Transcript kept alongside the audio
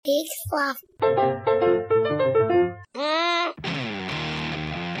Big fluff.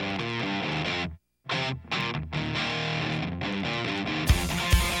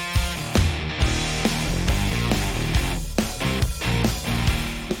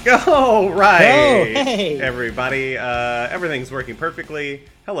 All right, hey. Everybody. Everything's working perfectly.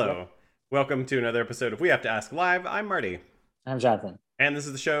 Hello. Yep. Welcome to another episode of We Have to Ask Live. I'm Marty. I'm Jonathan. And this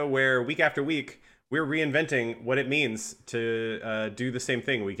is the show where week after week, we're reinventing what it means to do the same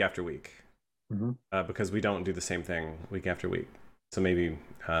thing week after week. Mm-hmm. Because we don't do the same thing week after week. So maybe,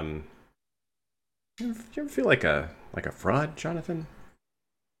 you ever feel like a fraud, Jonathan?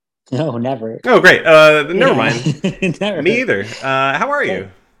 No, never. Oh, great. Never mind. Never. Me either. How are you?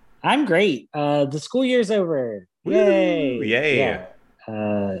 I'm great. The school year's over. Yay! Woo, yay! Yeah.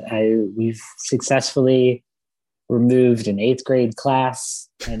 We've successfully removed an 8th grade class,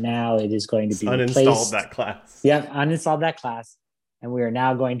 and now it is going to be uninstalled replaced. That class. Yep, uninstalled that class, and we are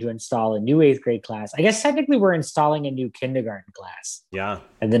now going to install a new 8th grade class. I guess technically we're installing a new kindergarten class. Yeah.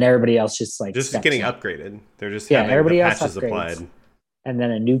 And then everybody else just getting upgraded. They're just having everybody the else patches upgrades. applied. And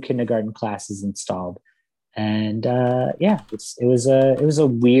then a new kindergarten class is installed. And it was a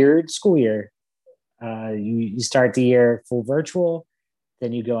weird school year. You start the year full virtual,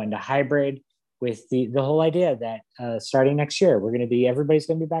 then you go into hybrid with the whole idea that starting next year everybody's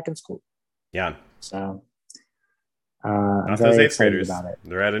gonna be back in school. Yeah. So I'm very those 8th excited graders. about it.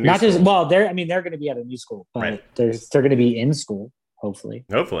 They're at a new school. They're going to be at a new school, but right. they're going to be in school, hopefully.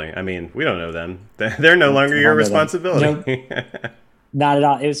 Hopefully. I mean, we don't know them. They're no longer your responsibility. Nope. Not at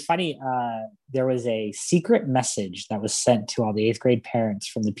all. It was funny. There was a secret message that was sent to all the 8th grade parents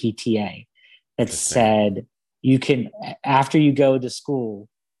from the PTA that said, you can, after you go to school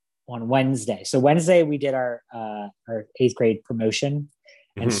on Wednesday. So Wednesday we did our 8th grade promotion.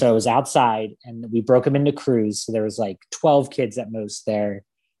 And Mm-hmm. so it was outside, and we broke them into crews. So there was like 12 kids at most there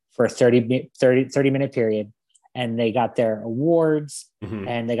for a 30 minute period. And they got their awards, mm-hmm.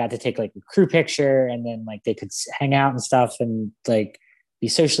 and they got to take like a crew picture, and then like they could hang out and stuff and like be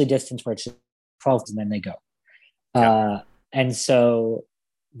socially distanced for 12, and then they go. Yeah. And so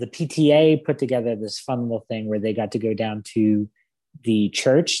the PTA put together this fun little thing where they got to go down to the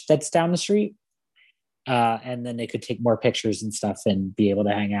church that's down the street. And then they could take more pictures and stuff and be able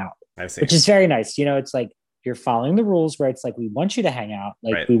to hang out, which is very nice. You know, it's like you're following the rules where it's like, we want you to hang out.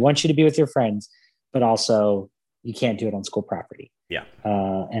 Like right. We want you to be with your friends, but also you can't do it on school property. Yeah.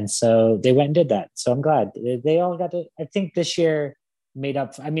 And so they went and did that. So I'm glad they all got to, I think this year made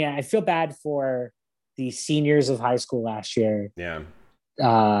up. I mean, I feel bad for the seniors of high school last year. Yeah.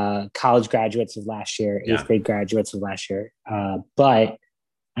 College graduates of last year, 8th yeah. grade graduates of last year. But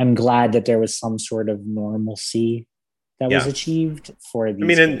I'm glad that there was some sort of normalcy that was achieved for these. I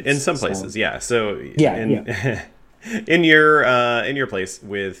mean, kids. in some places, yeah. So yeah. in your place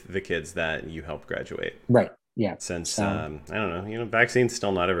with the kids that you helped graduate, right? Yeah. Since I don't know, vaccines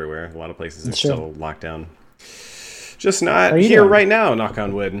still not everywhere. A lot of places are still locked down. Just not here right now. Knock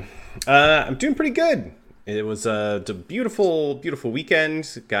on wood. I'm doing pretty good. It was a beautiful, beautiful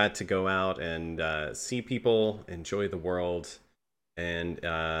weekend. Got to go out and see people, enjoy the world. And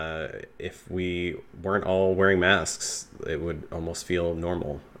if we weren't all wearing masks, it would almost feel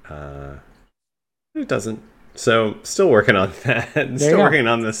normal. It doesn't. So still working on that. Still working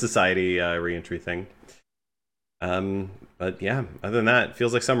on the society reentry thing. But yeah, other than that, it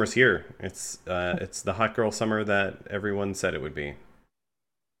feels like summer's here. It's the hot girl summer that everyone said it would be.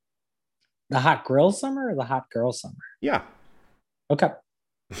 The hot grill summer or the hot girl summer? Yeah. Okay.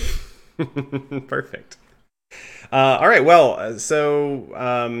 Perfect. All right. Well, so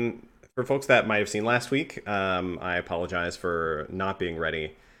for folks that might have seen last week, I apologize for not being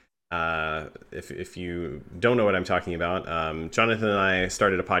ready. If you don't know what I'm talking about, Jonathan and I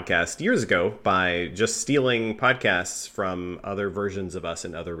started a podcast years ago by just stealing podcasts from other versions of us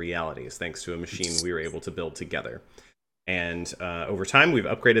in other realities, thanks to a machine we were able to build together. And over time, we've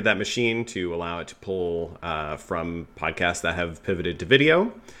upgraded that machine to allow it to pull from podcasts that have pivoted to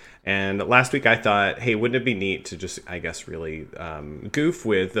video. And last week I thought, hey, wouldn't it be neat to just, I guess, really goof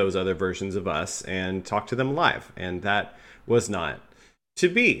with those other versions of us and talk to them live? And that was not to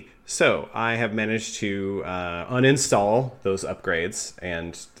be. So I have managed to uninstall those upgrades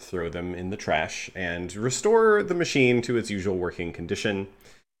and throw them in the trash and restore the machine to its usual working condition,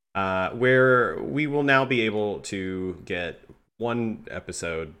 where we will now be able to get one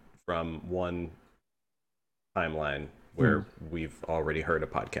episode from one timeline where we've already heard a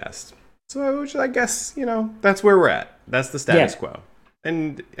podcast. So I guess, that's where we're at. That's the status quo.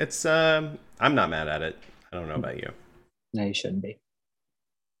 And it's, I'm not mad at it. I don't know about you. No, you shouldn't be.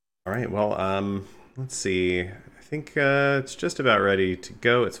 All right. Well, let's see. I think it's just about ready to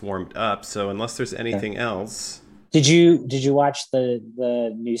go. It's warmed up, so unless there's Okay. anything else, Did you watch the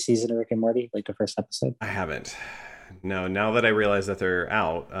new season of Rick and Morty, like the first episode? I haven't. No, now that I realize that they're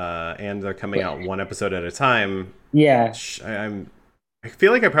out and they're coming out one episode at a time, Yeah. I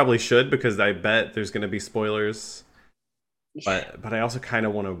feel like I probably should because I bet there's going to be spoilers. But I also kind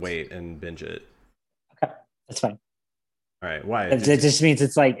of want to wait and binge it. Okay, that's fine. All right, why? It just means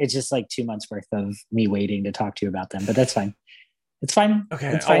it's just like 2 months worth of me waiting to talk to you about them, but that's fine. It's fine. Okay,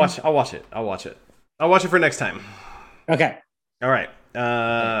 It's fine. I'll watch it. I'll watch it for next time. Okay. All right.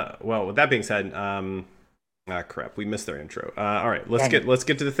 Well, with that being said, crap, we missed their intro. All right, let's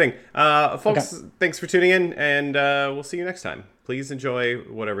get to the thing. Folks, Okay. thanks for tuning in, and we'll see you next time. Please enjoy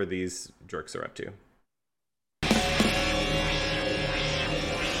whatever these jerks are up to.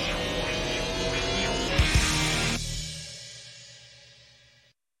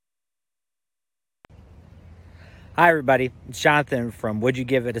 Hi, everybody. It's Jonathan from Would You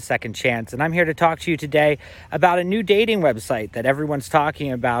Give It a Second Chance? And I'm here to talk to you today about a new dating website that everyone's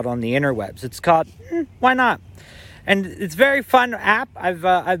talking about on the interwebs. It's called Why Not? And it's a very fun app.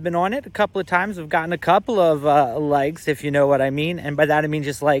 I've been on it a couple of times. I've gotten a couple of likes, if you know what I mean. And by that, I mean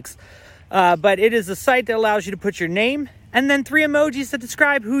just likes. But it is a site that allows you to put your name and then 3 emojis to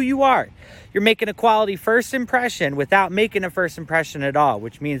describe who you are. You're making a quality first impression without making a first impression at all,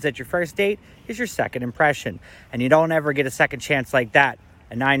 which means that your first date is your second impression. And you don't ever get a second chance like that.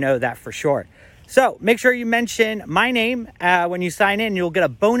 And I know that for sure. So make sure you mention my name when you sign in. You'll get a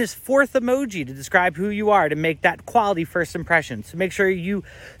bonus 4th emoji to describe who you are to make that quality first impression. So make sure you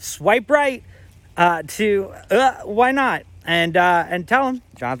swipe right to Why Not? And tell them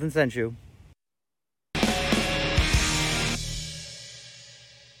Jonathan sent you.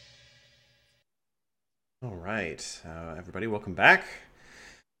 All right, everybody, welcome back.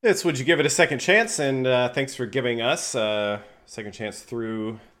 It's Would You Give It a Second Chance? And thanks for giving us a second chance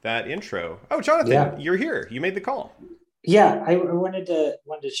through that intro. Oh, Jonathan, Yeah. you're here. You made the call. Yeah, I wanted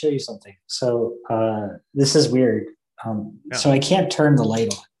to show you something. So this is weird. Yeah. So I can't turn the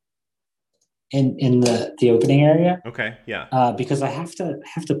light on in the opening area Okay, yeah. because I have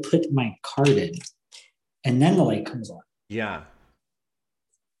to put my card in, and then the light comes on. Yeah.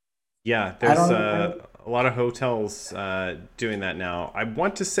 Yeah, I there's don't a lot of hotels doing that now. I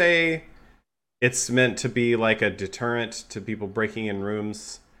want to say it's meant to be like a deterrent to people breaking in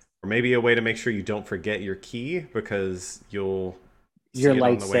rooms, or maybe a way to make sure you don't forget your key because you'll see Your it on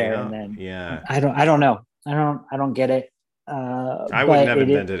light's the way there, out. and then Yeah, I don't know. I don't get it. I But wouldn't have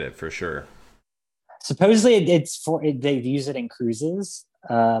invented it for sure. supposedly they use it in cruises.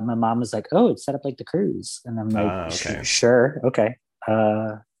 My mom was like, "Oh, it's set up like the cruise," and I'm like, Okay. Sure, okay."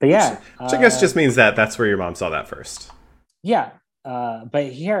 But yeah, Which I guess just means that that's where your mom saw that first. yeah. But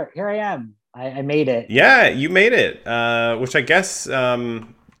here I am. I made it. Yeah, you made it. Which I guess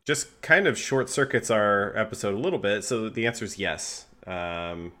just kind of short circuits our episode a little bit. So the answer is yes.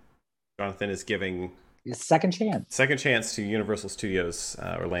 Jonathan is giving Second chance. second chance to Universal Studios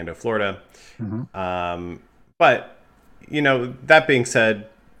Orlando, Florida. Mhm. But that being said,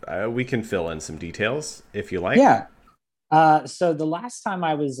 we can fill in some details if you like. Yeah. So the last time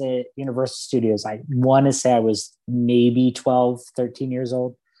I was at Universal Studios, I want to say I was maybe 12, 13 years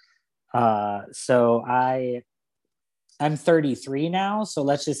old. So I'm 33 now. So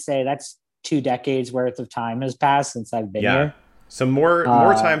let's just say that's 2 decades worth of time has passed since I've been Yeah. here. So more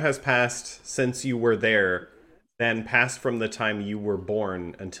time has passed since you were there than passed from the time you were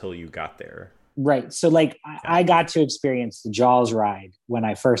born until you got there. Right. So like I got to experience the Jaws ride when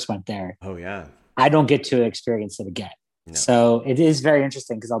I first went there. Oh yeah. I don't get to experience it again. No. So it is very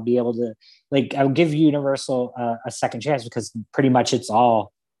interesting because I'll be able to I'll give Universal a second chance because pretty much it's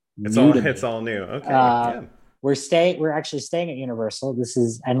all It's new all to me. it's all new. Okay. Yeah. We're actually staying at Universal. This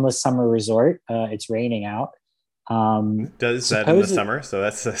is Endless Summer Resort. It's raining out. Does that in the summer, so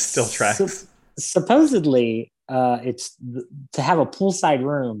that's still tracks. Supposedly, it's to have a poolside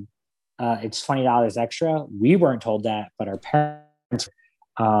room. It's $20 extra. We weren't told that, but our parents.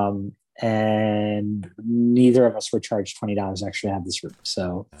 And neither of us were charged $20 extra to have this room.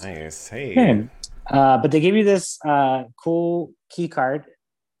 So Nice. Hey. but they give you this cool key card.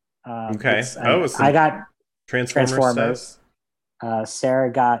 Okay. I got Transformers.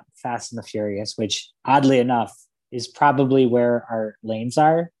 Sarah got Fast and the Furious, which oddly enough is probably where our lanes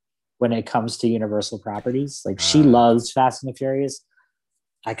are when it comes to Universal properties. Like she loves Fast and the Furious.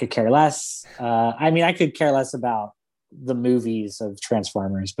 I could care less. I could care less about the movies of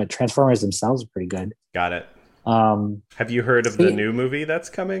Transformers, but Transformers themselves are pretty good. Got it. Have you heard of the new movie that's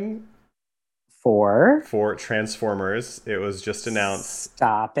coming? For for Transformers. It was just announced.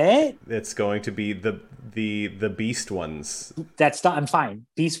 Stop it. It's going to be the Beast ones, That's not. I'm fine.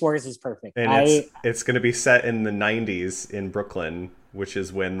 Beast Wars is perfect. and it's going to be set in the '90s in Brooklyn, which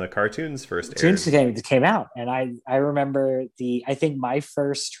is when the cartoons first aired. Cartoons came out, and I remember I think my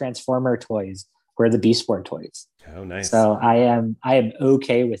first Transformer toys were the Beast Wars toys. Oh, nice. So I am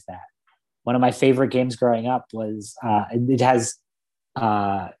okay with that. One of my favorite games growing up was it has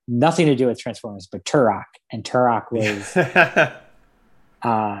nothing to do with Transformers, but Turok, and Turok was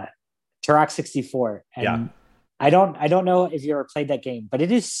Turok 64. And yeah. I don't know if you ever played that game, but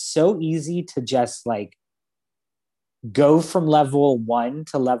it is so easy to just like go from level 1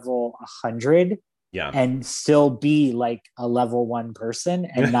 to level 100 and still be like a level 1 person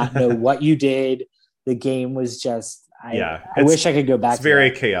and not know what you did. The game was just I wish I could go back. It's very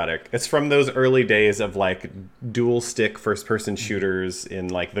chaotic. It's from those early days of like dual stick first person shooters in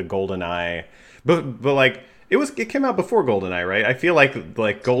like the GoldenEye, but like it came out before GoldenEye, right? I feel like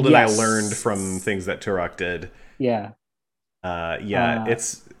GoldenEye learned from things that Turok did. Yeah.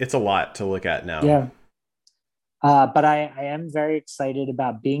 It's a lot to look at now. Yeah. But I am very excited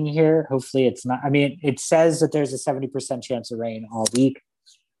about being here. Hopefully it's not. I mean, it says that there's a 70% chance of rain all week.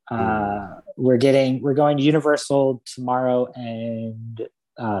 We're going to Universal tomorrow and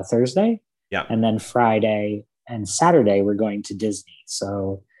Thursday. Yeah. And then Friday and Saturday we're going to Disney.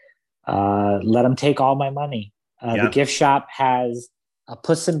 So let them take all my money. The gift shop has a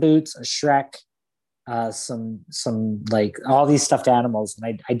Puss in Boots, a Shrek, some like all these stuffed animals,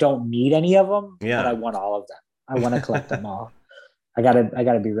 and I don't need any of them, but I want all of them. I want to collect them all. I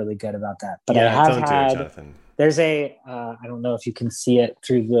gotta be really good about that. But I have had. There's I don't know if you can see it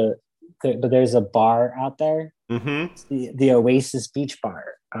through but there's a bar out there. Mm-hmm. The Oasis Beach Bar.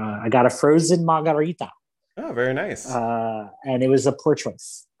 I got a frozen margarita. Oh, very nice. And it was a poor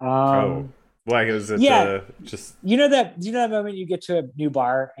choice. Why was it just... You know that moment you get to a new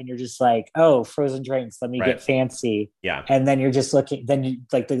bar and you're just like, oh, frozen drinks, let me get fancy. Yeah. And then you're just looking, then you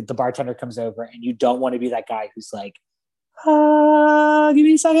like the bartender comes over and you don't want to be that guy who's like, give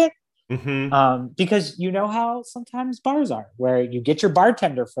me a second. Mm-hmm. Because you know how sometimes bars are where you get your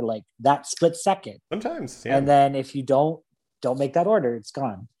bartender for like that split second. Sometimes, and then if you don't make that order, it's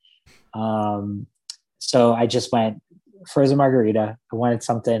gone. So I just went frozen margarita. I wanted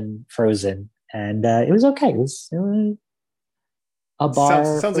something frozen, and it was okay. It was a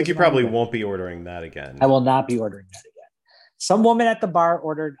bar. Sounds like you probably won't be ordering that again. I will not be ordering that again. Some woman at the bar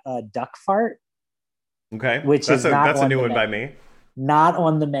ordered a duck fart. Okay, which that's a new one by me. Not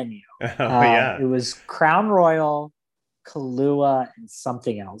on the menu. It was Crown Royal, Kahlua, and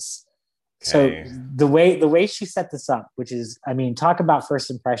something else. Okay. So the way she set this up, which is, I mean, talk about first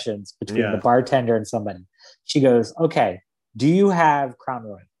impressions between the bartender and somebody. She goes, "Okay, do you have Crown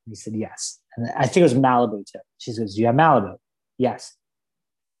Royal?" And he said, "Yes." And I think it was Malibu too. She goes, "Do you have Malibu?" "Yes."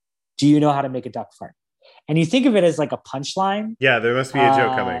 "Do you know how to make a duck fart?" And you think of it as like a punchline. Yeah, there must be a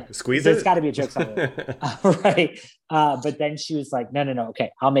joke coming. Squeeze There's got to be a joke somewhere. Right. But then she was like, no.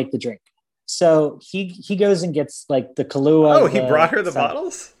 Okay, I'll make the drink. So he goes and gets like the Kahlua. Oh, he brought her the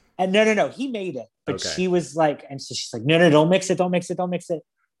bottles? And no. He made it. But she was like, and so she's like, no, don't mix it.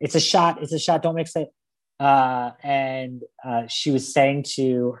 It's a shot. Don't mix it. And she was saying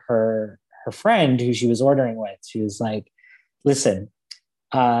to her friend who she was ordering with, she was like, listen,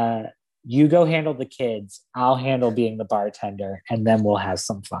 you go handle the kids, I'll handle being the bartender, and then we'll have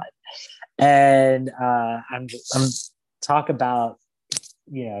some fun. And I'm talk about,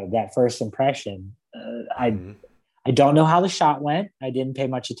 that first impression. I don't know how the shot went. I didn't pay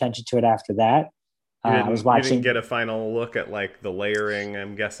much attention to it after that. I was watching. You didn't get a final look at like the layering,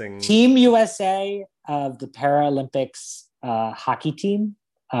 I'm guessing. Team USA of the Paralympics hockey team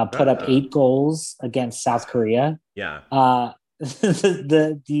put up 8 goals against South Korea. Yeah.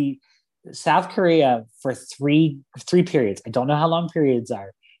 The South Korea for three periods. I don't know how long periods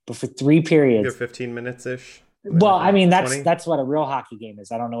are, but for 3 periods, they're 15 minutes ish. Well, I mean that's what a real hockey game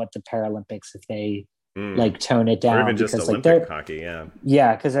is. I don't know what the Paralympics, if they like tone it down, or even just Olympic hockey.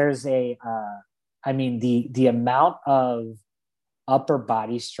 Yeah, because there's the amount of upper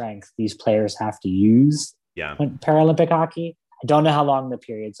body strength these players have to use. Yeah, in Paralympic hockey. I don't know how long the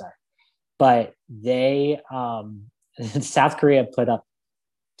periods are, but they South Korea put up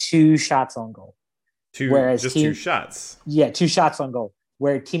 2 shots on goal. 2 shots. Yeah, 2 shots on goal.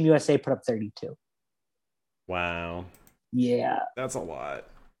 Where Team USA put up 32. Wow. Yeah, that's a lot.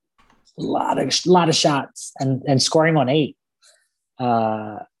 A lot of shots and scoring on 8.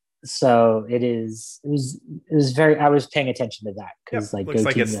 So it was very. I was paying attention to that because looks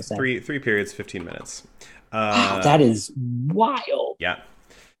like it's 3 periods, 15 minutes. Wow, that is wild. Yeah.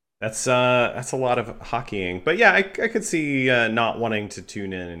 That's a lot of hockeying, but yeah, I could see not wanting to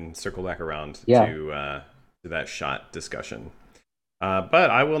tune in and circle back around Yeah. to that shot discussion. But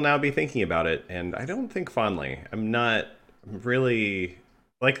I will now be thinking about it, and I don't think fondly. I'm not really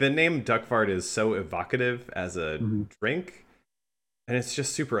like the name duck fart is so evocative as a Hmm. drink, and it's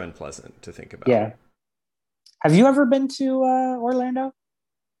just super unpleasant to think about. Yeah. Have you ever been to Orlando?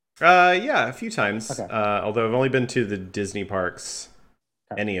 Yeah, a few times. Okay. Although I've only been to the Disney parks,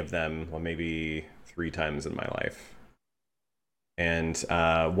 Okay. any of them, well, maybe 3 times in my life. And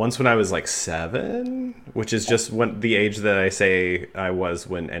once when I was like 7, which is just when the age that I say I was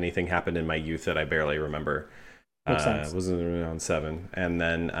when anything happened in my youth that I barely remember. Makes sense. Was around 7, and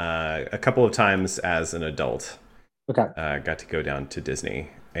then a couple of times as an adult, Okay. got to go down to Disney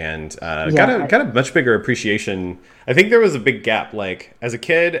and Yeah. got a much bigger appreciation. I think there was a big gap. Like as a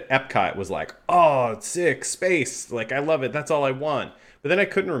kid, Epcot was like, oh, it's sick space. Like I love it. That's all I want. But then I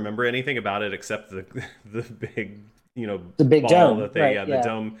couldn't remember anything about it except the the big The big ball dome, that they right? the Yeah.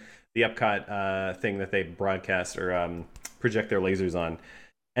 dome, the Epcot thing that they broadcast or project their lasers on.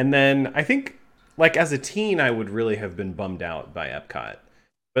 And then I think like as a teen, I would really have been bummed out by Epcot.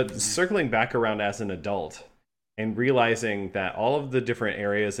 But circling back around as an adult and realizing that all of the different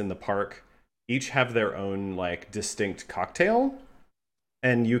areas in the park each have their own like distinct cocktail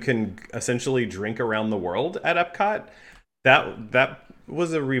and you can essentially drink around the world at Epcot, that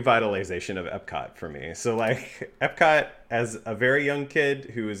was a revitalization of Epcot for me. So like Epcot as a very young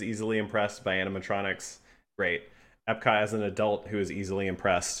kid who is easily impressed by animatronics, great. Epcot as an adult who is easily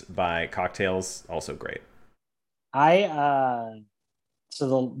impressed by cocktails, also great. I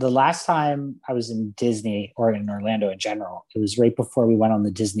so the last time I was in Disney or in Orlando in general, it was right before we went on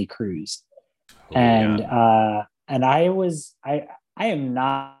the Disney cruise. Oh yeah. And I am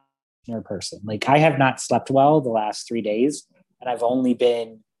not a dinner person. Like I have not slept well the last 3 days, and I've only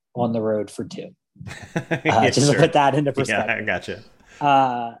been on the road for two. Yeah, Just to sure. put that into Yeah, I perspective.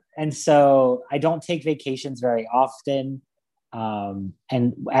 gotcha. And so I don't take vacations very often.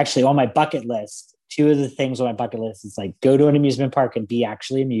 And actually, on my bucket list, two of the things on my bucket list is like go to an amusement park and be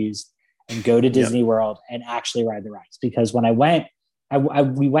actually amused, and go to Disney Yep. World and actually ride the rides. Because when I went,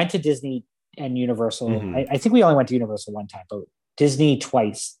 we went to Disney and Universal. Hmm. I think we only went to Universal one time, but Disney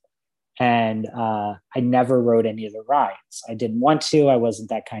twice. And I never rode any of the rides. I didn't want to. I wasn't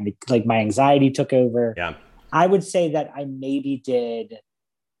that kind of like my anxiety took over. Yeah. I would say that I maybe did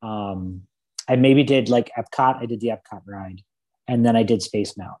like Epcot. I did the Epcot ride, and then I did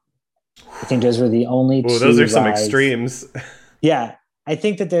Space Mountain. I think those were the only Oh, those two are some rides. extremes. Yeah, I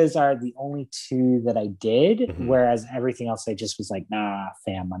think that those are the only two that I did. Hmm. Whereas everything else, I just was like, nah,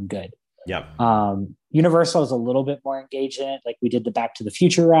 fam, I'm good. Yeah. Universal is a little bit more engaged in it. Like we did the Back to the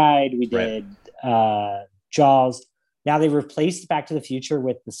Future ride, we Right. did Jaws. Now they replaced Back to the Future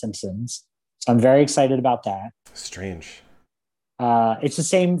with The Simpsons, so I'm very excited about that. Strange. It's the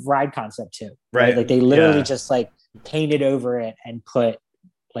same ride concept too, Right. Like they literally Yeah. just like painted over it and put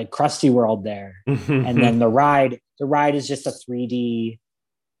like Krusty World there, and Right. then the ride is just a 3D,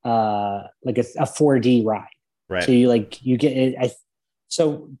 like a 4D ride. So you get it.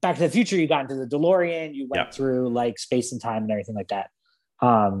 So Back to the Future, you got into the DeLorean, you went Yep. through like space and time and everything like that.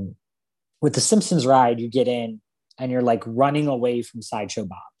 With the Simpsons ride, you get in and you're like running away from Sideshow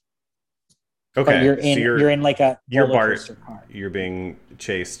Bob. But Okay. you're in like a You're roller Bart. coaster car. You're being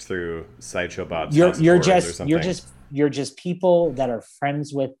chased through Sideshow Bob's House of You're Horrors or just something. you're just people that are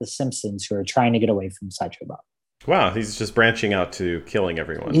friends with the Simpsons who are trying to get away from Sideshow Bob. Wow, he's just branching out to killing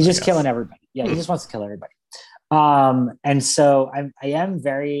everyone. He's I just guess. killing everybody. Yeah, he just wants to kill everybody. And so I am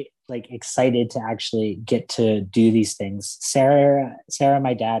very like excited to actually get to do these things. Sarah, and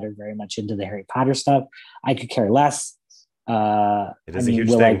my dad are very much into the Harry Potter stuff. I could care less. It is a huge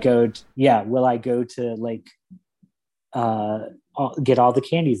will thing. I go? Will I go to like get all the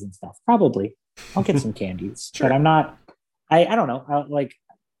candies and stuff? Probably. I'll get some candies, Sure. but I'm not. I don't know. Like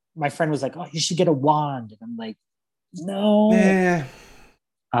my friend was like, "Oh, you should get a wand," and I'm like, "No." Yeah.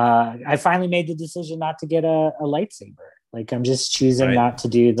 I finally made the decision not to get a lightsaber. Like I'm just choosing Right. not to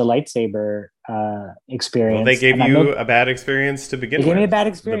do the lightsaber experience. Well, they gave And you a bad experience to begin They with. gave me a bad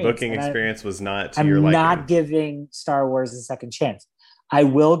experience, The booking and experience was not to I'm your liking. not giving Star Wars a second chance. I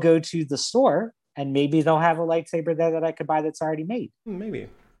will go to the store and maybe they'll have a lightsaber there that I could buy that's already made. Maybe.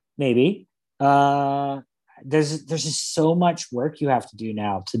 Maybe. There's just so much work you have to do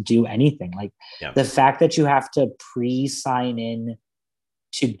now to do anything. Like Yeah. the fact that you have to pre-sign in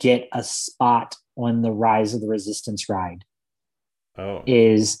to get a spot on the Rise of the Resistance ride Oh.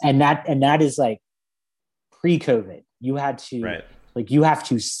 is, and that is like pre-COVID. You had to Right. like you have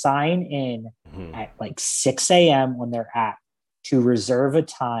to sign in Mhm. at like 6 a.m. on their app to reserve a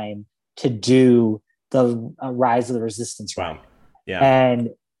time to do the Rise of the Resistance ride. Wow. Yeah.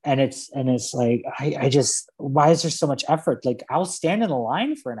 And it's like, I just, why is there so much effort? Like, I'll stand in the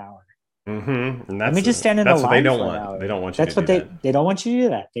line for an hour. Mm-hmm. And Let me just stand in the line. That's what they don't for want. an hour. They don't want you That's to what do that. They don't want you to do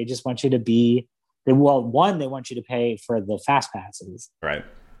that. They just want you to be. They want you to pay for the fast passes, Right.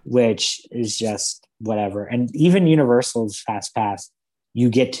 which is just whatever. And even Universal's fast pass, you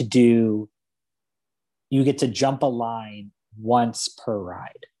get to jump a line once per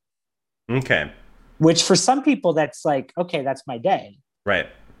ride. Okay. Which for some people, that's like, okay, that's my day. Right.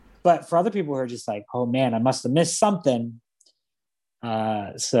 But for other people who are just like, oh man, I must have missed something.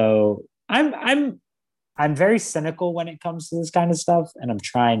 So I'm very cynical when it comes to this kind of stuff, and I'm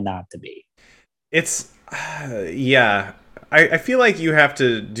trying not to be. It's yeah. I feel like you have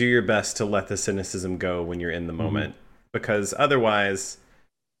to do your best to let the cynicism go when you're in the moment, because otherwise,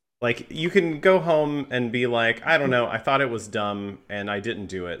 like, you can go home and be like, I don't know, I thought it was dumb and I didn't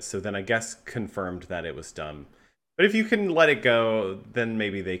do it, so then I guess confirmed that it was dumb. But if you can let it go, then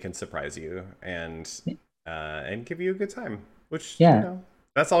maybe they can surprise you and give you a good time. Which, you know,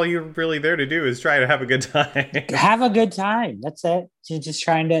 that's all you're really there to do, is try to have a good time. Have a good time. That's it. Just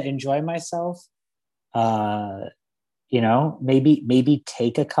trying to enjoy myself. You know, maybe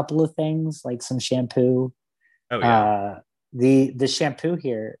take a couple of things like some shampoo. Oh yeah. The shampoo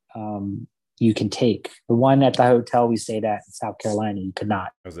here, you can take. The one at the hotel we stayed at in South Carolina, you could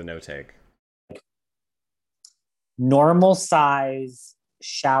not. It was a no take. Normal size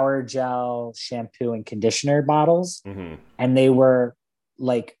shower gel, shampoo, and conditioner bottles, and they were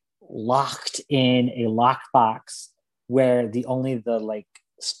like locked in a lockbox where only the like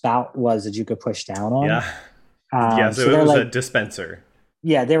spout was that you could push down on. Yeah. Yeah, so it was like a dispenser.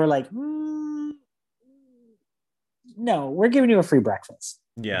 Yeah, they were like, no, we're giving you a free breakfast.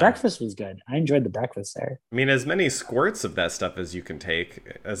 Yeah. Breakfast was good. I enjoyed the breakfast there. I mean, as many squirts of that stuff as you can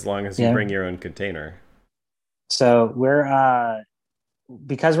take, as long as you bring your own container. So we're,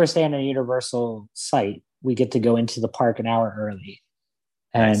 because we're staying at a Universal site, we get to go into the park an hour early.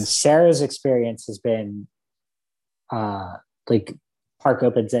 And Sarah's experience has been, like, park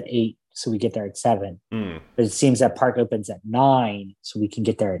opens at 8, so we get there at 7. But it seems that park opens at 9, so we can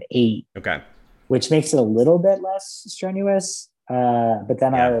get there at 8. Okay. Which makes it a little bit less strenuous. But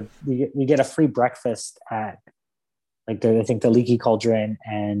then we get a free breakfast at, like, I think the Leaky Cauldron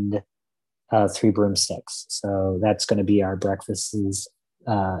and Three Broomsticks. So that's going to be our breakfasts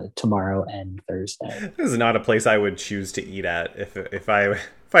tomorrow and Thursday. This is not a place I would choose to eat at if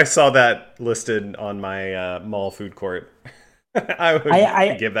I saw that listed on my mall food court. I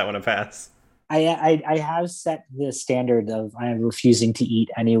would give that one a pass. I have set the standard of I am refusing to eat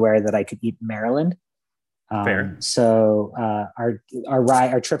anywhere that I could eat in Maryland. Fair. So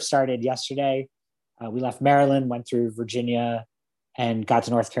our trip started yesterday. We left Maryland, went through Virginia, and got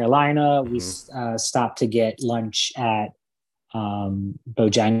to North Carolina. We stopped to get lunch at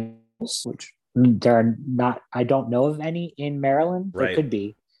Bojangles, which there are not. I don't know of any in Maryland. There could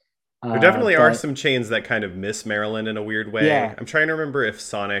be. There definitely are some chains that kind of miss Maryland in a weird way. Yeah. I'm trying to remember if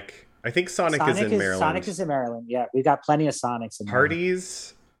Sonic. I think Sonic is in Maryland. Sonic is in Maryland. Yeah, we got plenty of Sonics in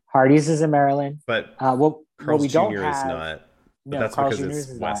Hardee's. Hardee's is in Maryland. But what we don't Jr. have, is not. But no, that's Carl's because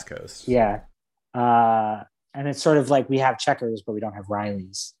Jr. it's West Coast. Yeah. And it's sort of like we have Checkers, but we don't have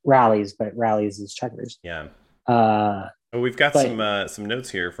Rallies, but Rallies is Checkers. Yeah. We've got some notes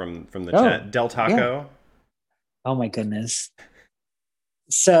here from the chat. Del Taco. Yeah. Oh my goodness.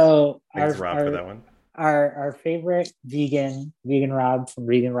 So Thanks, Rob, for that one. Our favorite vegan Rob from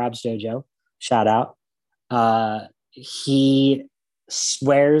Vegan Rob's Dojo, shout out. He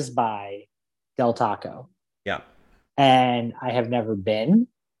swears by Del Taco. Yeah. And I have never been,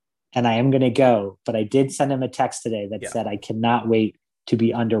 and I am going to go, but I did send him a text today that said I cannot wait to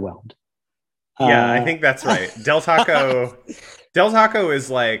be underwhelmed. Yeah, I think that's right. Del Taco is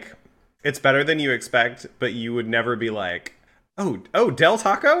like, it's better than you expect, but you would never be like, oh, Del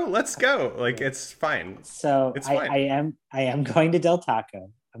Taco, let's go. Like, it's fine. So it's fine. I am going to Del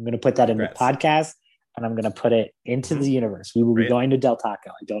Taco. I'm going to put that in the podcast, and I'm going to put it into the universe. We will be going to Del Taco.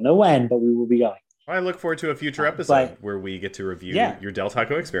 I don't know when, but we will be going. I look forward to a future episode where we get to review your Del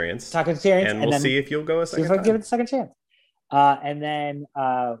Taco experience. And we'll see if you'll go a second time. See if I give it a second chance. And then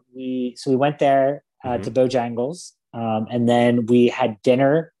we went there to Bojangles, and then we had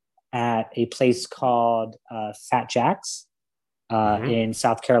dinner at a place called Fat Jack's in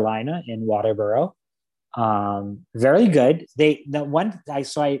South Carolina in Waterboro. Very good. I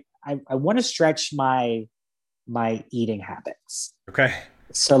want to stretch my eating habits. Okay.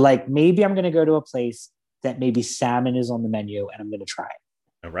 So like maybe I'm going to go to a place that maybe salmon is on the menu and I'm going to try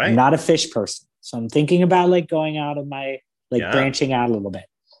it. All right. I'm not a fish person. So I'm thinking about like going out of my like Yeah. branching out a little bit.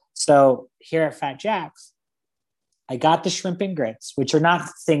 So here at Fat Jack's, I got the shrimp and grits, which are not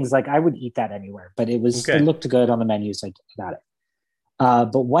things like I would eat that anywhere, but it Okay. looked good on the menu, so I got it.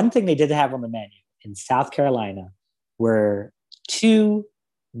 But one thing they did have on the menu in South Carolina were 2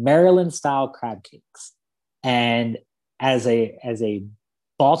 Maryland style crab cakes. And as a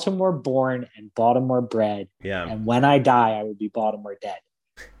Baltimore born and Baltimore bred, Yeah. and when I die, I would be Baltimore dead,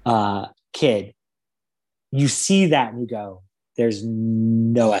 kid, you see that and you go, there's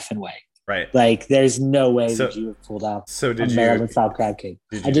no effing way. Right. Like, there's no way that you have pulled out So a Maryland style crab cake.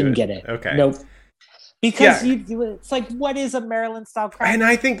 I didn't get it. Okay. Nope. Because it's like, what is a Maryland style crab cake? And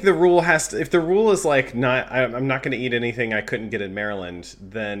I think the rule has to, if the rule is like, I'm not going to eat anything I couldn't get in Maryland,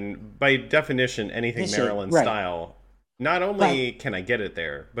 then by definition, anything Maryland style, not only can I get it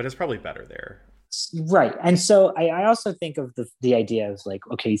there, but it's probably better there. Right. And so I also think of the idea of like,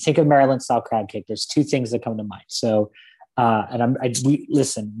 okay, you think of Maryland style crab cake, there's 2 things that come to mind. So,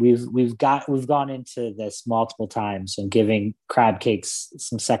 we've gone into this multiple times and giving crab cakes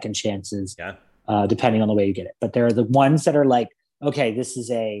some second chances. Yeah. Depending on the way you get it. But there are the ones that are like, okay, this is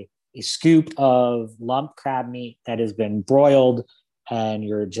a scoop of lump crab meat that has been broiled and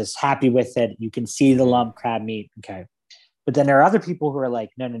you're just happy with it. You can see the lump crab meat. Okay. But then there are other people who are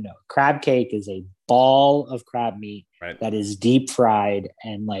like, no. Crab cake is a ball of crab meat that is deep fried.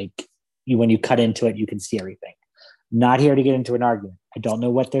 And like when you cut into it, you can see everything. Not here to get into an argument. I don't know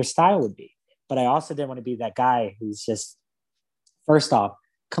what their style would be. But I also didn't want to be that guy who's just, first off,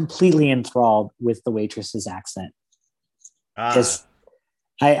 completely enthralled with the waitress's accent. Because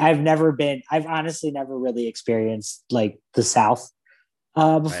I've honestly never really experienced like the South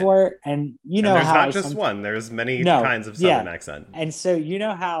before. And you know, and there's how not just one, there's many kinds of Southern accent. And so you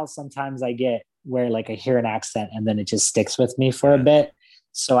know how sometimes I get where like I hear an accent and then it just sticks with me for a bit.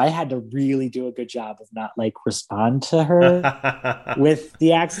 So I had to really do a good job of not like respond to her with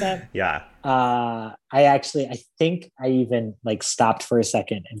the accent. Yeah. I think I even like stopped for a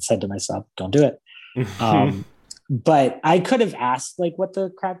second and said to myself, don't do it. But I could have asked like what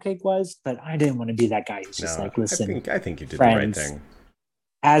the crab cake was, but I didn't want to be that guy who's just like, listen, I think you did friends, the right thing.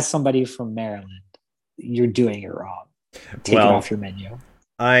 As somebody from Maryland, you're doing it wrong. Take it off your menu.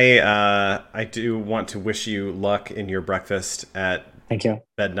 I do want to wish you luck in your breakfast at Thank you.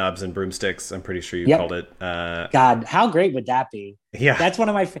 Bed Knobs and Broomsticks. I'm pretty sure you called it. God, how great would that be? Yeah. That's one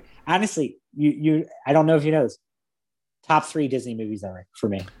of my, honestly, you I don't know if you know this, top 3 Disney movies ever for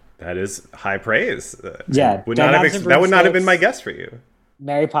me. That is high praise. Yeah. that would not have been my guess for you.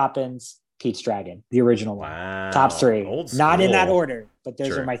 Mary Poppins, Pete's Dragon, the original one. Wow. Top 3. Not in that order, but those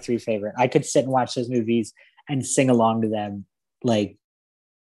Sure. are my 3 favorite. I could sit and watch those movies and sing along to them like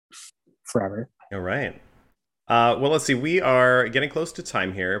forever. All right. Well, let's see. We are getting close to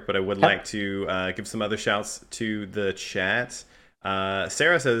time here, but I would like to give some other shouts to the chat.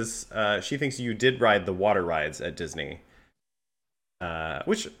 Sarah says she thinks you did ride the water rides at Disney.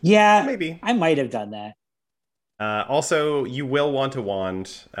 Which maybe I might have done that. Also, you will want a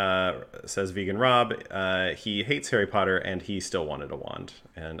wand, says Vegan Rob. He hates Harry Potter and he still wanted a wand,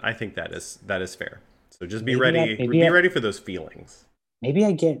 and I think that is fair. So just be ready. Be ready for those feelings. Maybe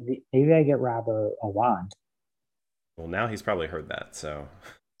I get Rob a wand. Well, now he's probably heard that, so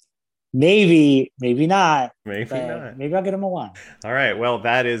maybe not. Maybe not. Maybe I'll get him a wand. All right. Well,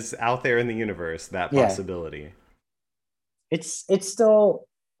 that is out there in the universe. That possibility. It's still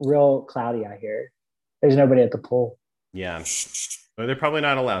real cloudy out here. There's nobody at the pool. Yeah. Well, they're probably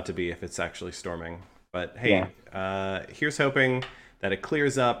not allowed to be if it's actually storming. But hey, here's hoping that it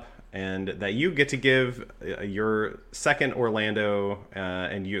clears up and that you get to give your second Orlando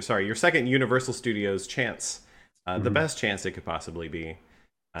your second Universal Studios chance, the best chance it could possibly be.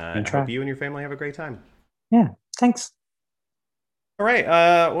 I hope you and your family have a great time. Yeah. Thanks. All right.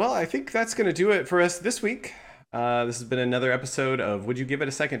 Well, I think that's going to do it for us this week. This has been another episode of Would You Give It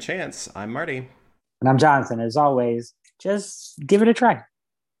a Second Chance? I'm Marty. And I'm Jonathan. As always, just give it a try.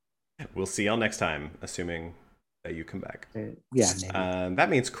 We'll see y'all next time, assuming that you come back. Yeah, maybe. That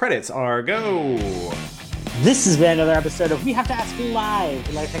means credits are go. This has been another episode of We Have to Ask Live.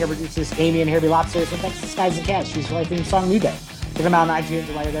 We'd like to thank our producers, Amy and Herbie Lobsters, and thanks to Skies and Cats. She's our theme song, New Day. Check them out on iTunes,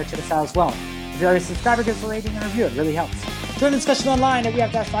 and while you're there, check us out as well. If you're already a subscriber, give us a rating and review. It really helps. Join the discussion online at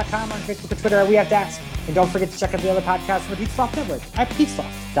wehavetoask.com, on Facebook and Twitter at We Have to Ask. And don't forget to check out the other podcasts from the Pizza Loft Network at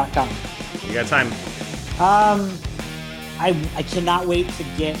pizzasoft.com. You got time. I cannot wait to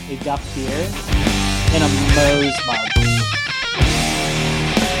get a Duck beer in a Moe's mug.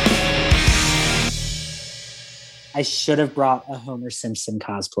 I should have brought a Homer Simpson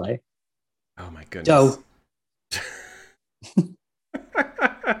cosplay. Oh my goodness.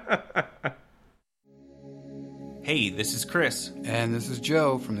 Hey, this is Chris. And this is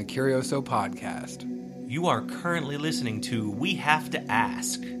Joe from the Curioso Podcast. You are currently listening to We Have to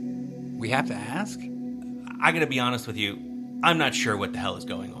Ask. We have to ask? I gotta be honest with you, I'm not sure what the hell is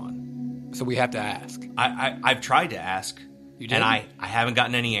going on. So we have to ask. I've tried to ask, You did? and I haven't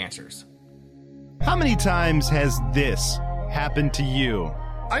gotten any answers. How many times has this happened to you?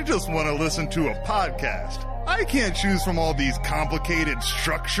 I just want to listen to a podcast. I can't choose from all these complicated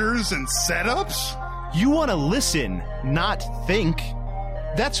structures and setups. You want to listen, not think.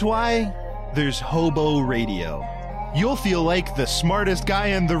 That's why there's Hobo Radio. You'll feel like the smartest guy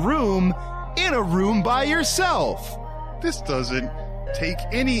in the room in a room by yourself. This doesn't take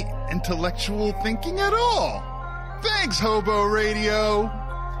any intellectual thinking at all. Thanks, Hobo Radio.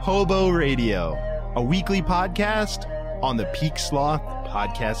 Hobo Radio, a weekly podcast on the Peak Sloth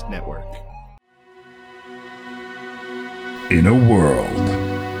Podcast Network. In a world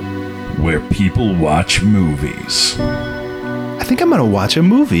where people watch movies, I think I'm going to watch a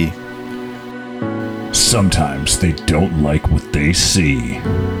movie. sometimes they don't like what they see,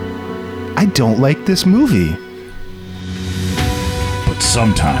 I don't like this movie. but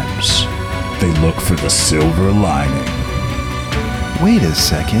sometimes they look for the silver lining. Wait a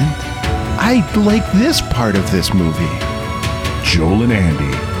second. I like this part of this movie. Joel and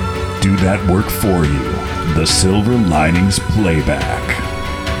Andy do that work for you. The Silver Linings Playback.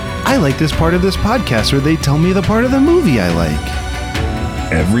 I like this part of this podcast where they tell me the part of the movie I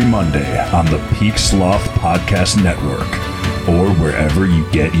like. Every Monday on the Peak Sloth Podcast Network or wherever you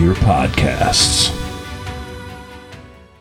get your podcasts.